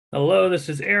Hello, this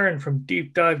is Aaron from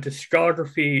Deep Dive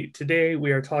Discography. Today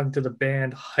we are talking to the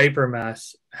band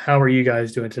Hypermass. How are you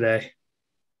guys doing today?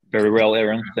 Very well,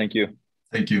 Aaron. Thank you.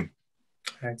 Thank you.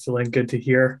 Excellent, good to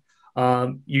hear.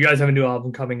 You guys have a new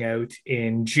album coming out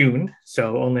in June,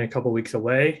 so only a couple weeks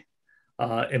away.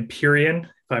 Empyrean, if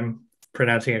I'm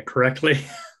pronouncing it correctly.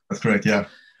 That's correct. Yeah.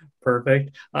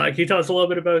 Perfect. Can you tell us a little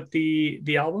bit about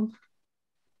the album?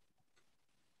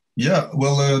 Yeah.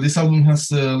 Well, this album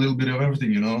has a little bit of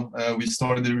everything, We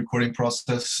started the recording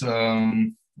process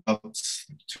about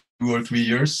 2 or 3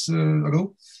 years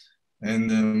ago.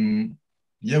 And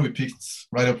yeah, we picked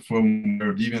right up from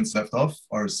where Deviants left off,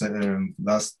 our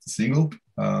last single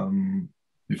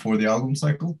before the album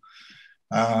cycle.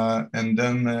 And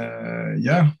then,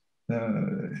 yeah,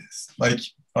 like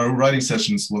our writing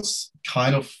sessions was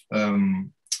kind of,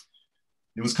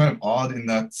 it was kind of odd in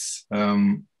that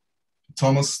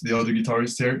Thomas, the other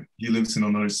guitarist here, he lives in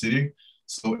another city.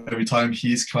 So every time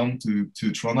he's come to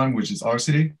Trondheim, which is our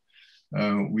city,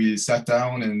 we sat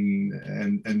down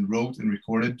and wrote and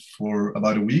recorded for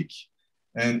about a week.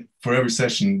 And for every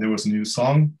session, there was a new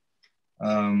song.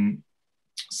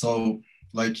 So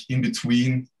like in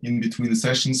between the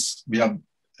sessions, we have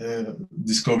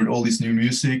discovered all this new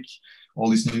music, all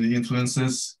these new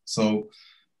influences. So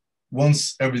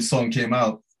once every song came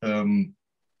out,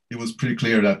 it was pretty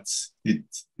clear that it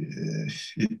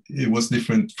was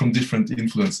different from different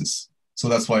influences. So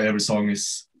that's why every song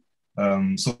is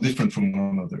so different from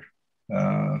one another.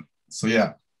 So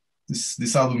yeah,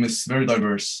 this album is very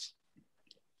diverse.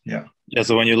 Yeah. Yeah.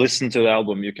 So when you listen to the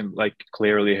album, you can like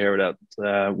clearly hear that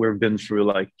we've been through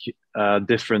like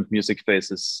different music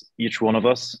phases, each one of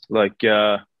us. Like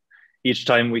each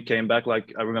time we came back,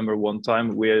 like I remember one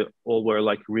time we all were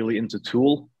like really into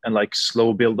Tool and like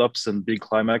slow build-ups and big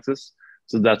climaxes.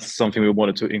 So that's something we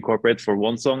wanted to incorporate for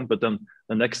one song. But then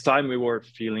the next time we were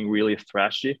feeling really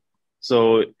thrashy.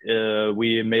 So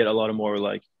we made a lot of more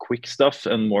like quick stuff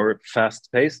and more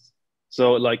fast-paced.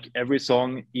 So like every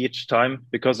song each time,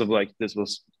 because of like this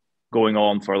was going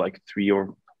on for like 3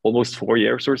 or almost 4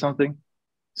 years or something.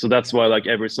 So that's why like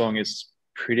every song is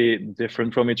pretty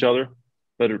different from each other,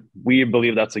 but we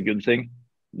believe that's a good thing.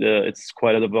 It's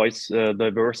quite a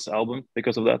diverse album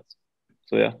because of that.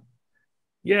 So yeah.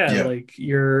 Yeah, Yeah. like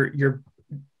your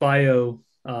bio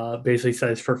basically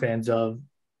says for fans of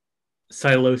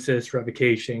Silosis,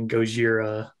 Revocation,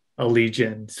 Gojira,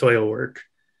 Allegiant, Soilwork,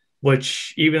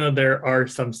 which even though there are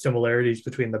some similarities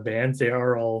between the bands, they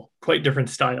are all quite different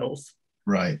styles.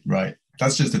 Right. Right.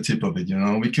 That's just the tip of it.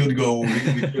 We could go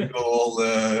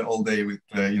all day with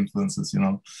influences.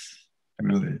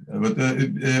 Really. But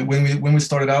when we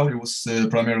started out, it was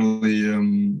primarily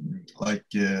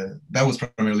that was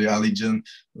primarily Allegiant,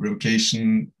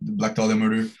 Revocation, the Black Dahlia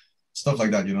Murder, stuff like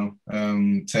that.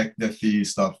 Tech, deathy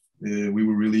stuff. We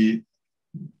were really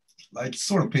like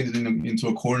sort of painted into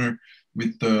a corner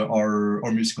with our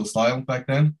musical style back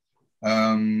then.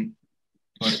 Um,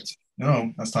 but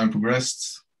as time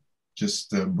progressed, just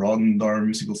broadened our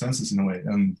musical senses in a way,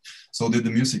 and so did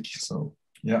the music. So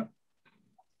yeah.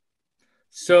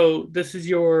 So this is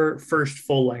your first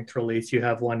full length release. You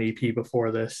have one EP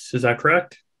before this. Is that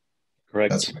correct?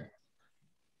 That's Correct.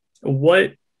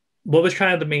 What what was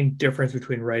kind of the main difference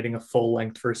between writing a full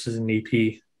length versus an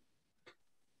EP?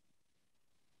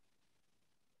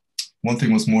 one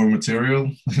thing was more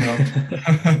material,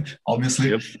 obviously.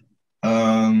 Yep.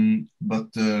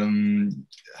 But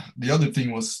the other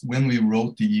thing was when we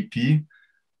wrote the EP,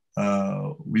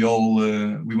 we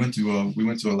went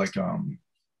to a like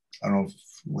I don't know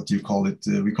what do you call it.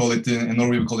 We call it in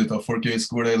Norway we call it a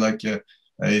folkehøyskole, like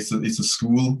it's a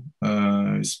school.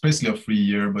 It's basically a free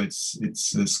year, but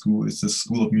it's a school. It's a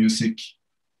school of music.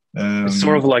 It's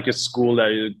sort Um, of like a school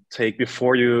that you take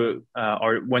before you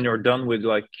are when you're done with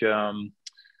like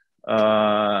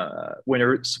when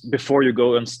you're before you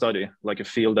go and study like a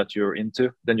field that you're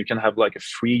into, then you can have like a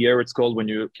free year, it's called, when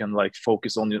you can like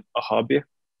focus on a hobby.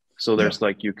 So yeah, there's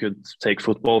like you could take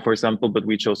football, for example, but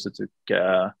we chose to take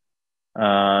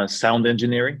sound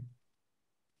engineering at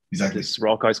exactly. this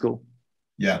rock high school.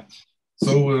 Yeah.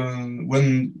 So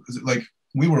when like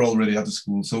we were already at the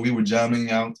school, so we were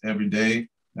jamming out every day.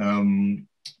 We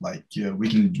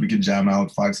can jam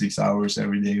out 5 6 hours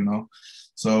every day.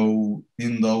 So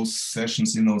in those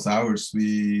sessions, in those hours,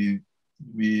 we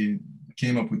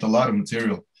came up with a lot of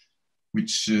material,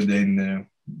 which then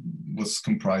was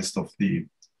comprised of the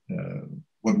uh,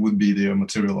 what would be the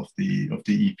material of the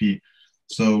EP.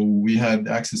 So we had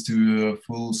access to a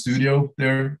full studio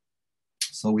there,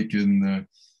 so we could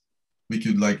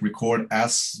like record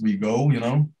as we go,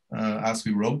 as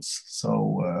we wrote.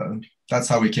 So that's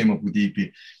how we came up with the EP.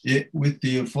 With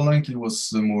the full length, it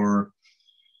was more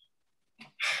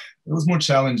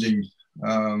challenging,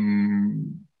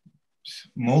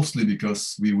 mostly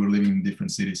because we were living in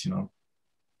different cities, you know.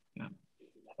 Yeah.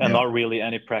 And not really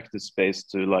any practice space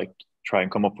to like try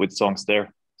and come up with songs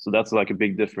there. So that's like a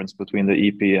big difference between the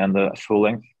EP and the full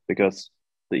length, because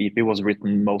the EP was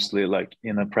written mostly like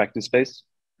in a practice space.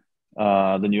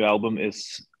 The new album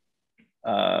is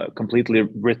completely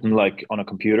written like on a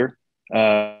computer,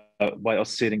 by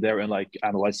us sitting there and like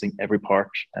analyzing every part,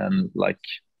 and like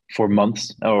for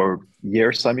months or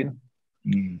years, I mean.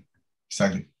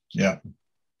 Exactly. Yeah.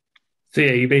 So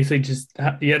yeah, you basically just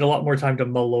you had a lot more time to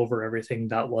mull over everything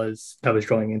that was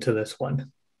going into this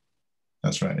one.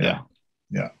 That's right.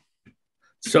 Yeah.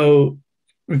 So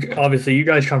obviously you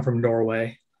guys come from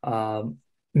Norway.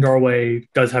 Norway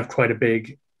does have quite a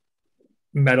big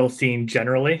metal scene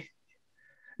generally.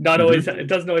 Not always, it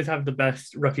doesn't always have the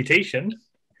best reputation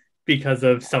because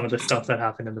of some of the stuff that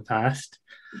happened in the past.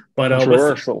 But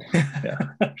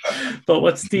but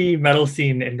what's the metal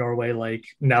scene in Norway like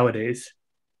nowadays?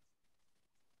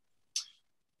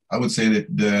 I would say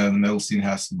that the metal scene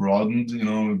has broadened. You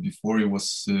know, before it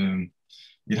was,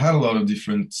 it had a lot of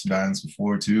different bands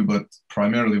before too, but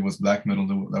primarily it was black metal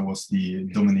that was the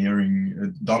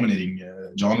dominating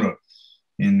genre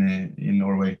in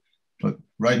Norway. But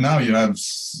right now you have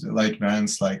like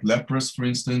bands like Leprous, for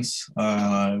instance,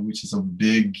 which is a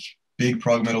big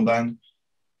prog metal band.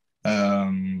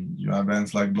 You have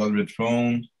bands like Blood Red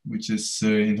Throne, which is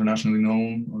internationally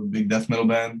known, or a big death metal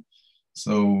band.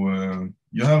 So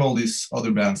you have all these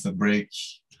other bands that break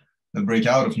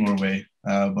out of Norway,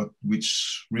 but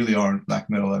which really aren't black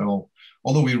metal at all.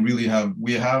 Although we have,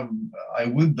 I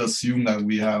would assume that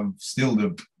we have still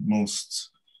the most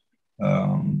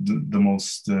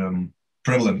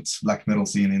prevalent black metal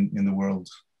scene in the world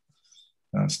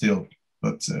still.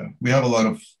 But we have a lot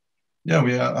of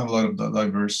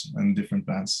diverse and different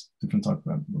bands, different type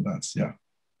of bands. Yeah.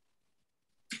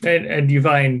 And you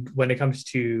find when it comes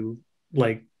to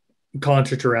like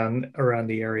concerts around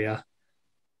the area,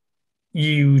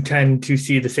 you tend to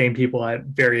see the same people at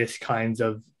various kinds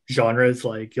of genres.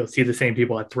 Like you'll see the same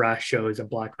people at thrash shows and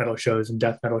black metal shows and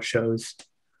death metal shows.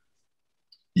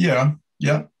 Yeah.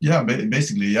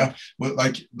 Basically, yeah. Well,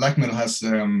 like black metal has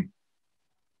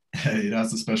it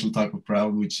has a special type of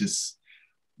crowd, which is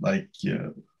like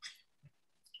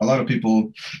a lot of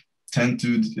people tend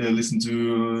to listen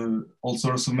to all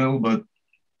sorts of metal, but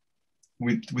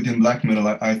within black metal,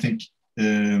 I think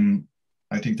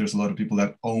there's a lot of people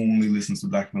that only listens to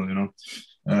black metal, you know,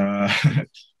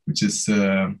 which is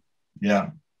I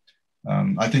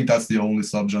think that's the only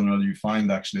subgenre you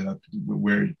find actually that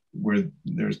where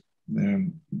there's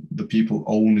the people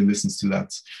only listens to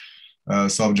that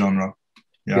subgenre.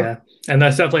 Yeah, and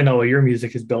that's definitely not what your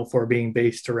music is built for, being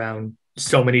based around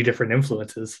so many different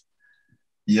influences.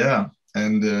 Yeah,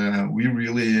 and we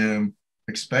really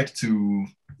expect to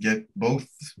get both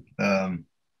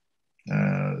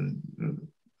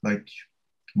like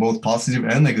both positive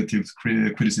and negative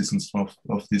criticisms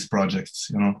of these projects,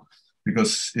 you know,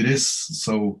 because it is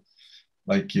so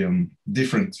like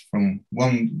different from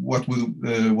one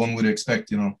would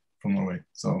expect, you know, from Norway.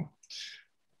 So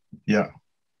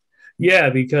yeah,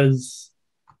 because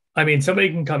I mean, somebody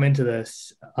can come into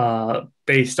this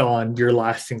based on your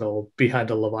last single, Behind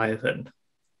the Leviathan,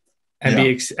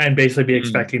 and basically be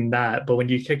expecting that, but when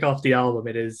you kick off the album,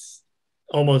 it is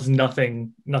almost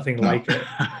nothing like it.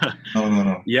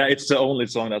 No. Yeah, it's the only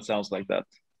song that sounds like that.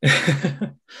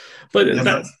 But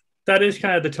that is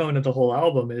kind of the tone of the whole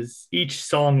album. Is each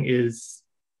song is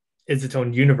its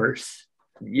own universe.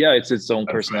 Yeah, it's its own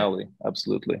personality. Right.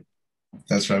 Absolutely.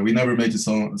 That's right. We never made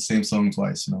the same song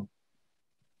twice, you know.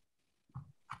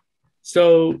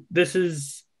 So this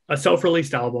is a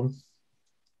self-released album.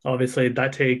 Obviously,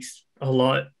 that takes a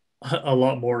lot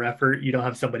more effort. You don't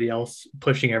have somebody else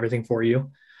pushing everything for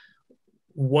you.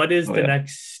 What is the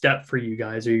next step for you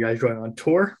guys? Are you guys going on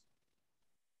tour?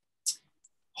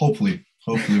 Hopefully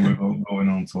we're going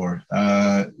on tour.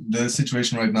 The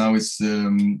situation right now is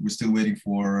we're still waiting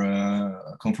for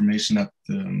confirmation that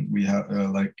we have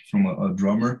like from a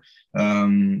drummer,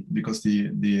 because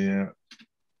the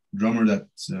drummer that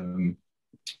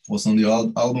was on the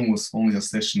album was only a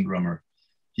session drummer.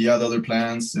 He had other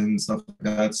plans and stuff like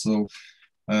that. So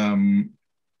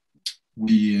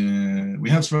we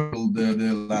have struggled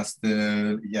the last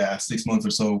 6 months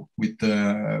or so with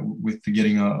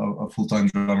getting a full-time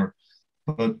drummer.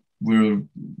 But we're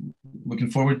looking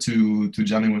forward to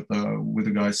jamming with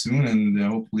the guys soon, and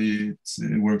hopefully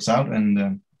it works out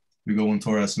and we go on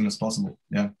tour as soon as possible.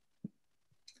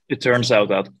 it turns out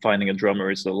that finding a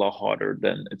drummer is a lot harder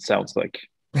than it sounds like.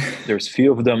 There's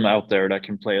few of them out there that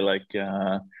can play like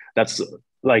that's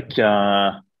like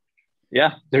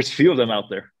yeah, there's few of them out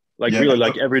there. Like really,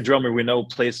 like every drummer we know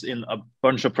plays in a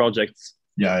bunch of projects.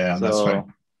 Yeah, so, that's right.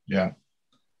 Yeah,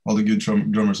 all the good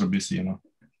drummers are busy, you know.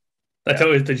 That's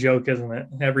always the joke, isn't it?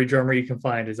 Every drummer you can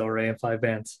find is already in 5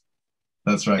 bands.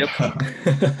 That's right. Yep.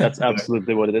 That's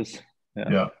absolutely what it is.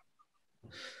 Yeah.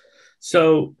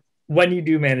 So when you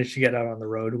do manage to get out on the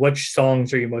road, which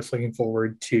songs are you most looking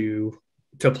forward to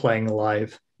playing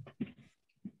live?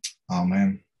 Oh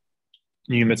man,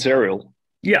 new material.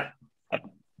 Yeah,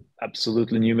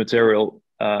 absolutely new material.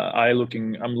 I'm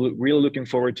really looking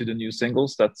forward to the new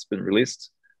singles that's been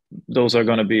released. Those are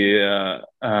going to be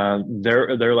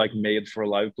they're like made for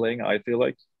live playing, I feel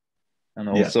like. And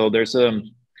also there's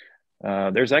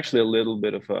actually a little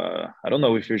bit of I don't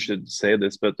know if you should say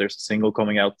this, but there's a single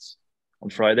coming out on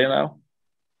Friday now,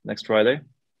 next Friday.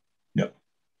 Yeah,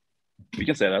 we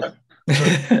can say that.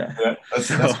 Yeah, that's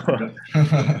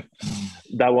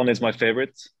that one is my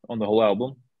favorite on the whole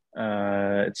album.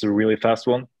 It's a really fast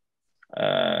one.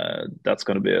 That's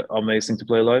going to be amazing to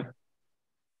play live.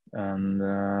 And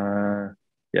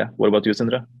yeah, what about you,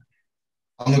 Sindre?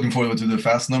 I'm looking forward to the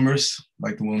fast numbers,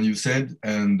 like the one you said,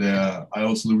 and I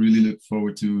also really look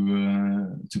forward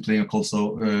to playing a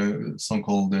song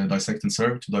called "Dissect and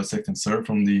Serve"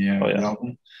 from the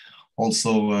album.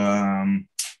 Also, the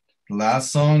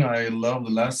last song, I love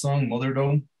the last song, Mother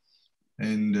Dome,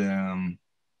 and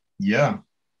yeah,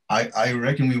 I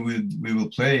reckon we will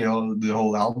play the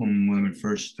whole album when we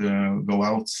first go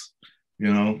out.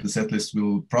 You know, the set list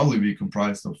will probably be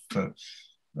comprised of,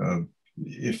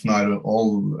 if not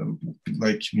all,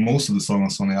 like most of the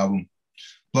songs on the album,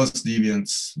 plus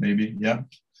Deviants, maybe. Yeah.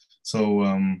 So,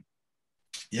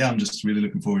 yeah, I'm just really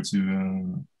looking forward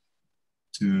to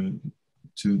going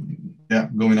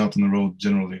out on the road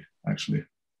generally, actually.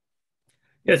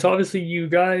 Yeah, so obviously you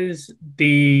guys,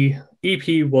 the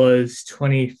EP was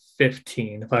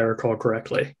 2015, if I recall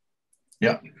correctly.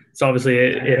 Yeah. So obviously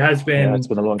it has been. Yeah, it's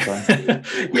been a long time.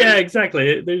 Yeah,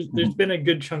 exactly. There's been a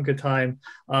good chunk of time.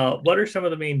 What are some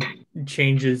of the main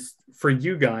changes for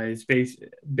you guys,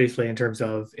 basically in terms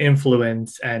of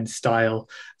influence and style,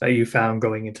 that you found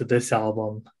going into this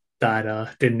album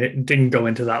that didn't go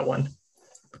into that one?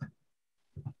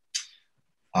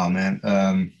 Oh man,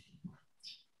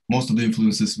 most of the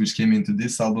influences which came into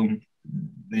this album,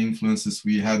 the influences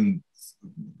we hadn't.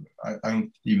 I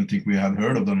don't even think we had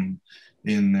heard of them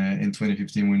in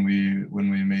 2015 when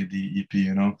we made the EP.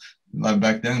 You know, like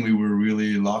back then we were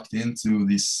really locked into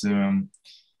this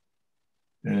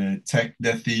tech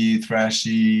deathy,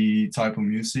 thrashy type of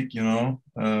music. You know,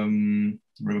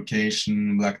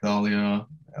 Revocation, Black Dahlia,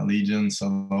 Allegiance,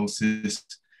 Alosis,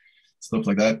 stuff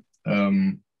like that.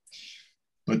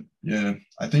 But yeah,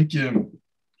 I think it's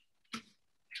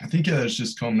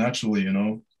just come naturally. You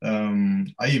know.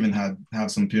 I even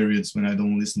have some periods when I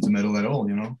don't listen to metal at all,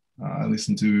 you know. I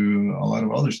listen to a lot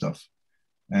of other stuff,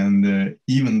 and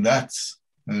even that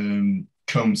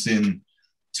comes in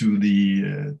to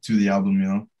the album, you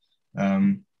know.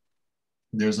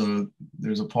 There's a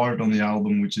part on the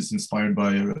album which is inspired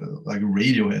by like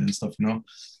Radiohead and stuff, you know.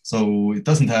 So it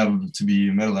doesn't have to be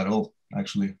metal at all,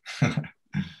 actually.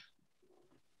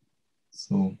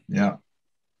 So yeah.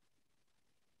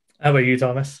 How about you,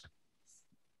 Thomas?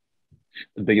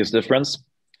 The biggest difference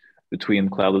between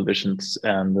Clouded Visions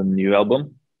and the new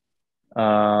album,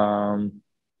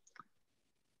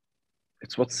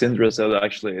 it's what Sindre said,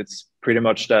 actually. It's pretty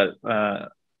much that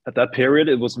at that period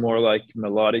it was more like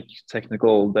melodic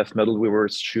technical death metal we were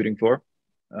shooting for.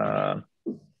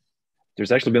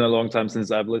 There's actually been a long time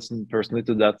since I've listened personally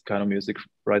to that kind of music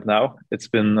right now. It's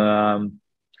been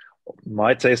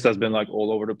my taste has been like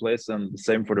all over the place, and the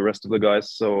same for the rest of the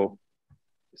guys. So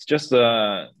it's just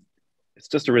a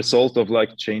result of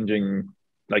like changing,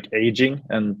 like aging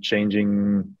and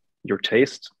changing your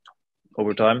taste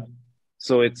over time.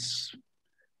 So it's,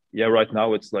 yeah, right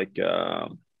now it's like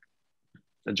the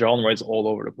genre is all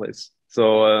over the place.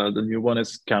 So the new one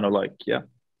is kind of like, yeah,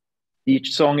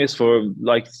 each song is for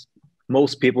like,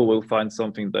 most people will find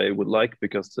something they would like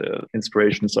because the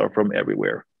inspirations are from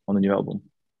everywhere on the new album.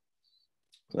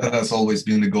 That has always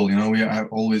been the goal, you know. We have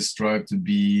always strived to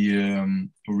be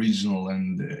original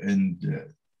and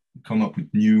come up with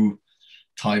a new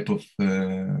type of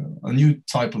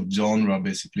genre,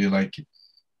 basically. Like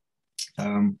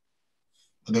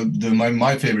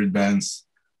my favorite bands,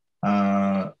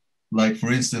 like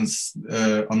for instance,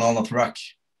 Anal Rock,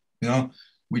 you know,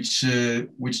 which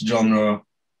genre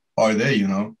are they? You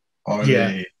know, are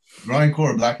they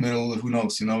grindcore, black metal? Who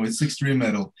knows? You know, it's extreme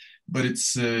metal. but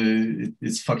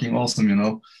it's fucking awesome, you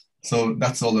know. So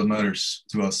that's all that matters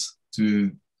to us. I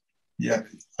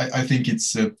think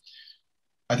it's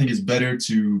better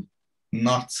to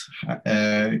not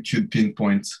could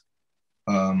pinpoint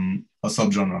a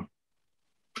subgenre,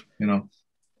 you know.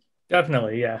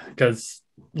 Definitely, yeah, because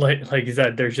like you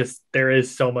said, there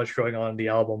is so much going on in the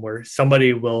album where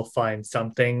somebody will find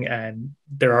something, and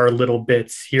there are little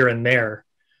bits here and there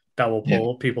that will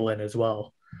pull people in as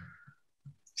well.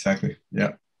 Exactly.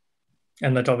 Yeah.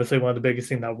 And that's obviously one of the biggest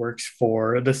thing that works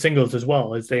for the singles as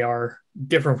well, is they are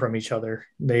different from each other.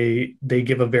 They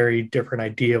give a very different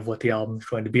idea of what the album is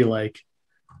going to be like.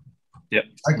 Yeah.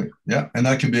 Exactly. Yeah. And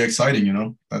that can be exciting, you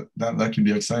know. That can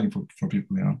be exciting for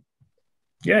people, you know.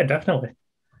 Yeah, definitely.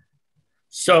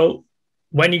 So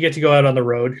when you get to go out on the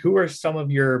road, who are some of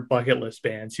your bucket list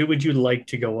bands? Who would you like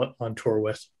to go on tour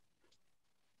with?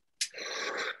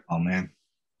 Oh man.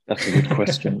 That's a good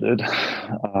question, dude.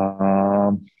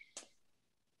 I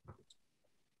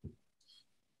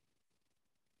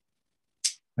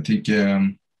think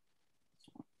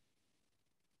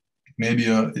maybe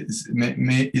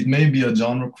it may be a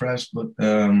genre crash, but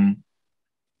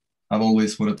I've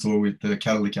always wanted to tour with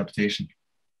Cattle Decapitation.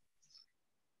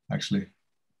 Actually,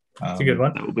 it's a good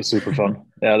one. That would be super fun.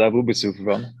 Yeah, that would be super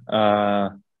fun.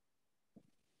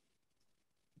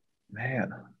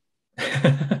 Man,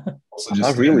 also I'm just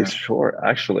not really sure,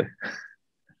 actually.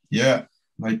 Yeah,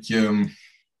 like yeah,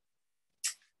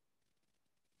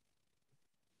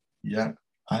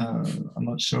 I'm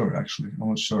not sure actually. I'm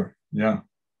not sure. Yeah,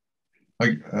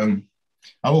 like I've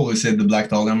always said the Black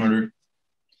Dahlia Murder.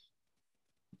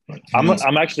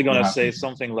 I'm actually gonna say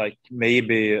something like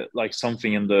maybe like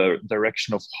something in the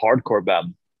direction of hardcore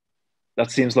band. That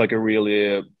seems like a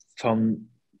really fun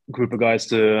group of guys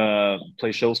to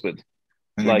play shows with.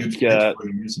 And like for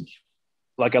the music.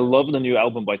 Like I love the new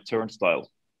album by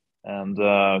Turnstile and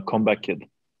Comeback Kid.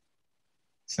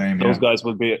 Same. Those guys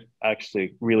would be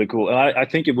actually really cool, and I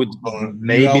think it would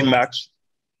maybe match.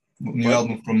 New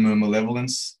album from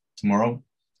Malevolence tomorrow.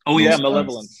 Oh yeah,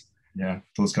 Malevolence. Yeah,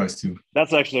 those guys too.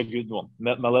 That's actually a good one.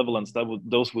 Malevolence.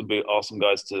 Those would be awesome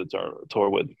guys to tour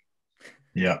with.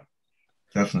 Yeah,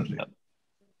 definitely. Yeah.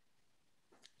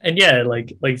 And yeah,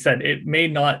 like you said, it may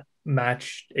not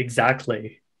match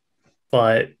exactly,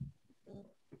 but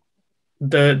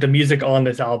the music on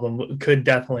this album could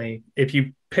definitely, if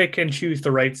you pick and choose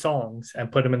the right songs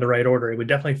and put them in the right order, it would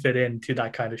definitely fit into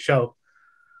that kind of show.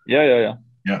 Yeah,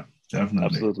 definitely.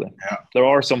 Absolutely. Yeah. There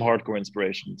are some hardcore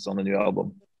inspirations on the new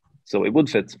album, so it would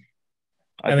fit.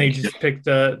 And then you just pick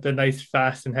the nice,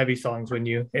 fast, and heavy songs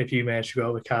if you manage to go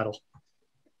out with Cattle.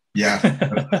 Yeah.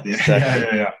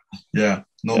 Exactly. Yeah.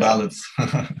 No ballads.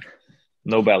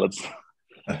 No ballads.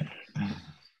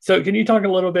 So can you talk a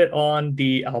little bit on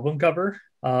the album cover?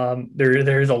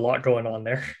 There's a lot going on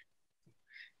there.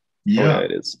 Yeah,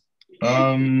 it is.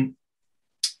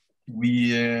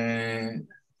 We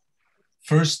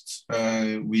first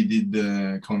we did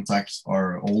contact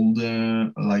our old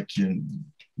the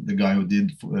guy who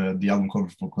did the album cover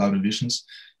for Clouded Visions.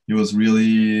 He was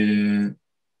really,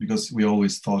 because we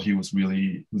always thought he was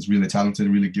really talented,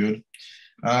 really good.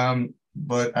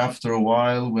 But after a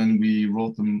while, when we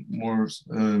wrote them more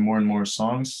and more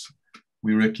songs,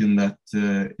 we reckoned that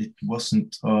it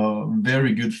wasn't a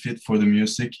very good fit for the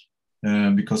music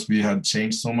because we had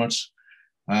changed so much.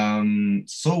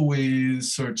 So we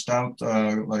searched out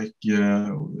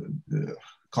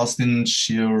Costin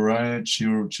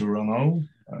Chirano.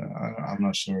 I'm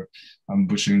not sure. I'm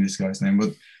butchering this guy's name,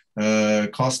 but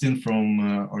Costin from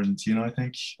Argentina, I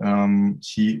think.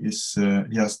 He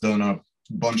has done a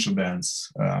bunch of bands,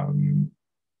 and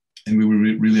we were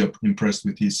really impressed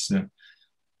with his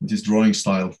drawing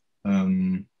style,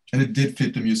 and it did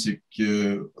fit the music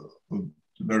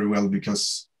very well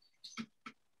because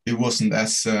it wasn't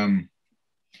as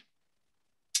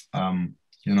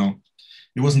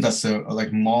it wasn't as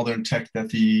like modern tech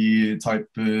deathy type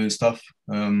stuff.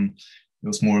 It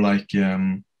was more like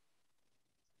I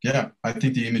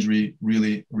think the imagery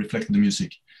really reflected the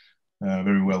music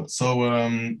very well. So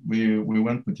we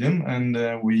went with him, and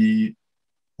we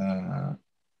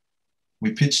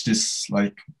pitched this,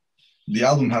 like, the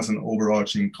album has an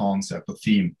overarching concept, a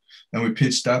theme, and we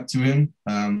pitched that to him,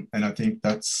 and I think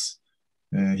that's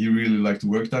he really liked to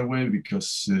work that way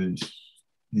because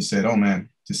he said, "Oh man,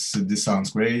 this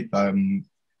sounds great. I'm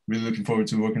really looking forward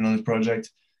to working on this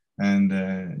project." And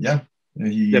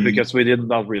because we did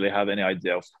not really have any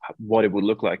idea of what it would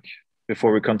look like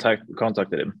before we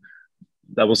contacted him.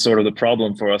 That was sort of the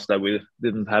problem for us, that we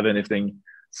didn't have anything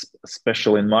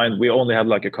special in mind. We only had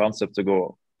like a concept to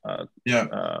go to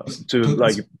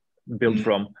like build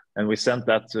from. and we sent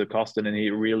that to Costin, and he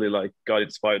really like got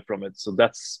inspired from it. So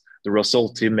that's the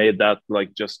result. He made that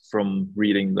like just from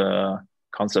reading the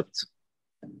concept,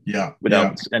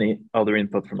 without any other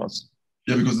input from us.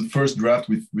 Yeah, because the first draft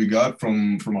we got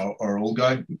from our old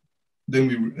guy, then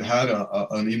we had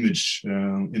an image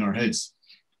in our heads,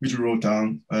 which we wrote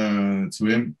down to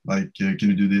him, like, can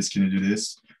you do this? Can you do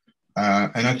this?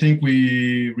 And I think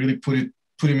we really put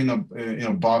him in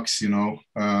a box, you know,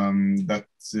 that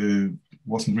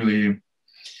wasn't really,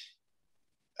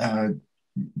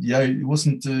 it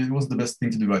wasn't the best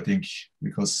thing to do, I think,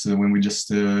 because when we just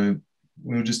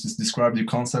describe the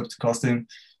concept to Costin,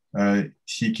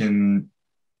 he can,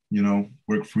 you know,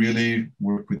 work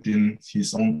within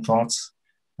his own thoughts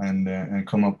and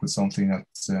come up with something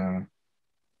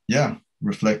that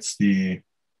reflects the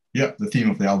theme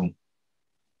of the album.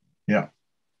 Yeah.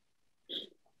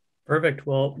 Perfect.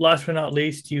 Well, last but not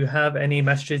least, do you have any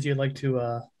messages you'd like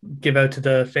to give out to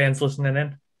the fans listening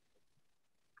in?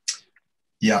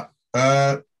 Yeah.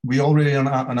 We already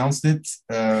announced it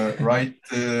like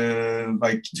 2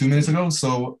 minutes ago.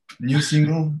 So new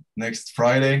single next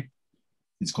Friday.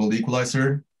 It's called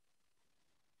Equalizer.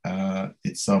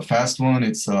 It's a fast one.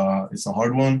 It's a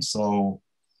hard one. So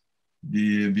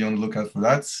be on the lookout for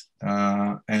that.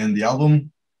 And the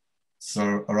album,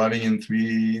 so arriving in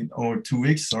 2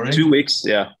 weeks. Sorry. 2 weeks.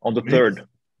 Yeah, on the 3rd.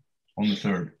 On the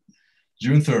 3rd,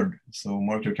 June 3rd. So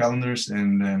mark your calendars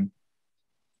and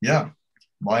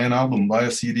buy an album, buy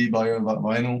a CD, buy a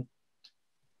vinyl.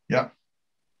 Yeah.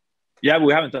 Yeah,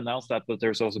 we haven't announced that, but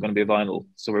there's also going to be vinyl.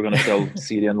 So we're going to sell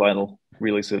CD and vinyl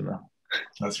really soon now.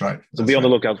 That's right. So be on the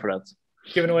lookout for that.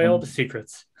 Giving away all the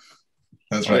secrets.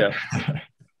 That's right. Yeah.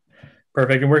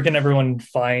 Perfect. And where can everyone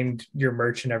find your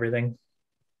merch and everything?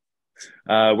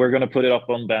 We're going to put it up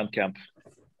on Bandcamp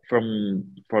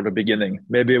for the beginning.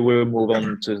 Maybe we'll move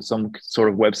on to some sort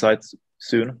of websites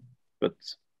soon, but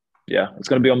yeah, it's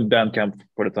going to be on Bandcamp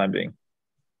for the time being.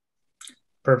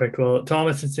 Perfect. Well,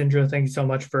 Thomas and Sindre, thank you so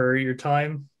much for your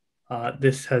time.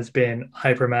 This has been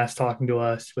Hypermass talking to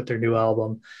us with their new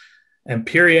album,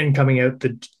 Empyrean, coming out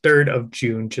the 3rd of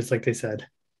June, just like they said.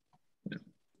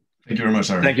 Thank you very much,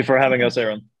 Aaron. Thank you for having us,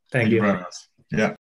 Aaron. Thank you. Very much. Yeah.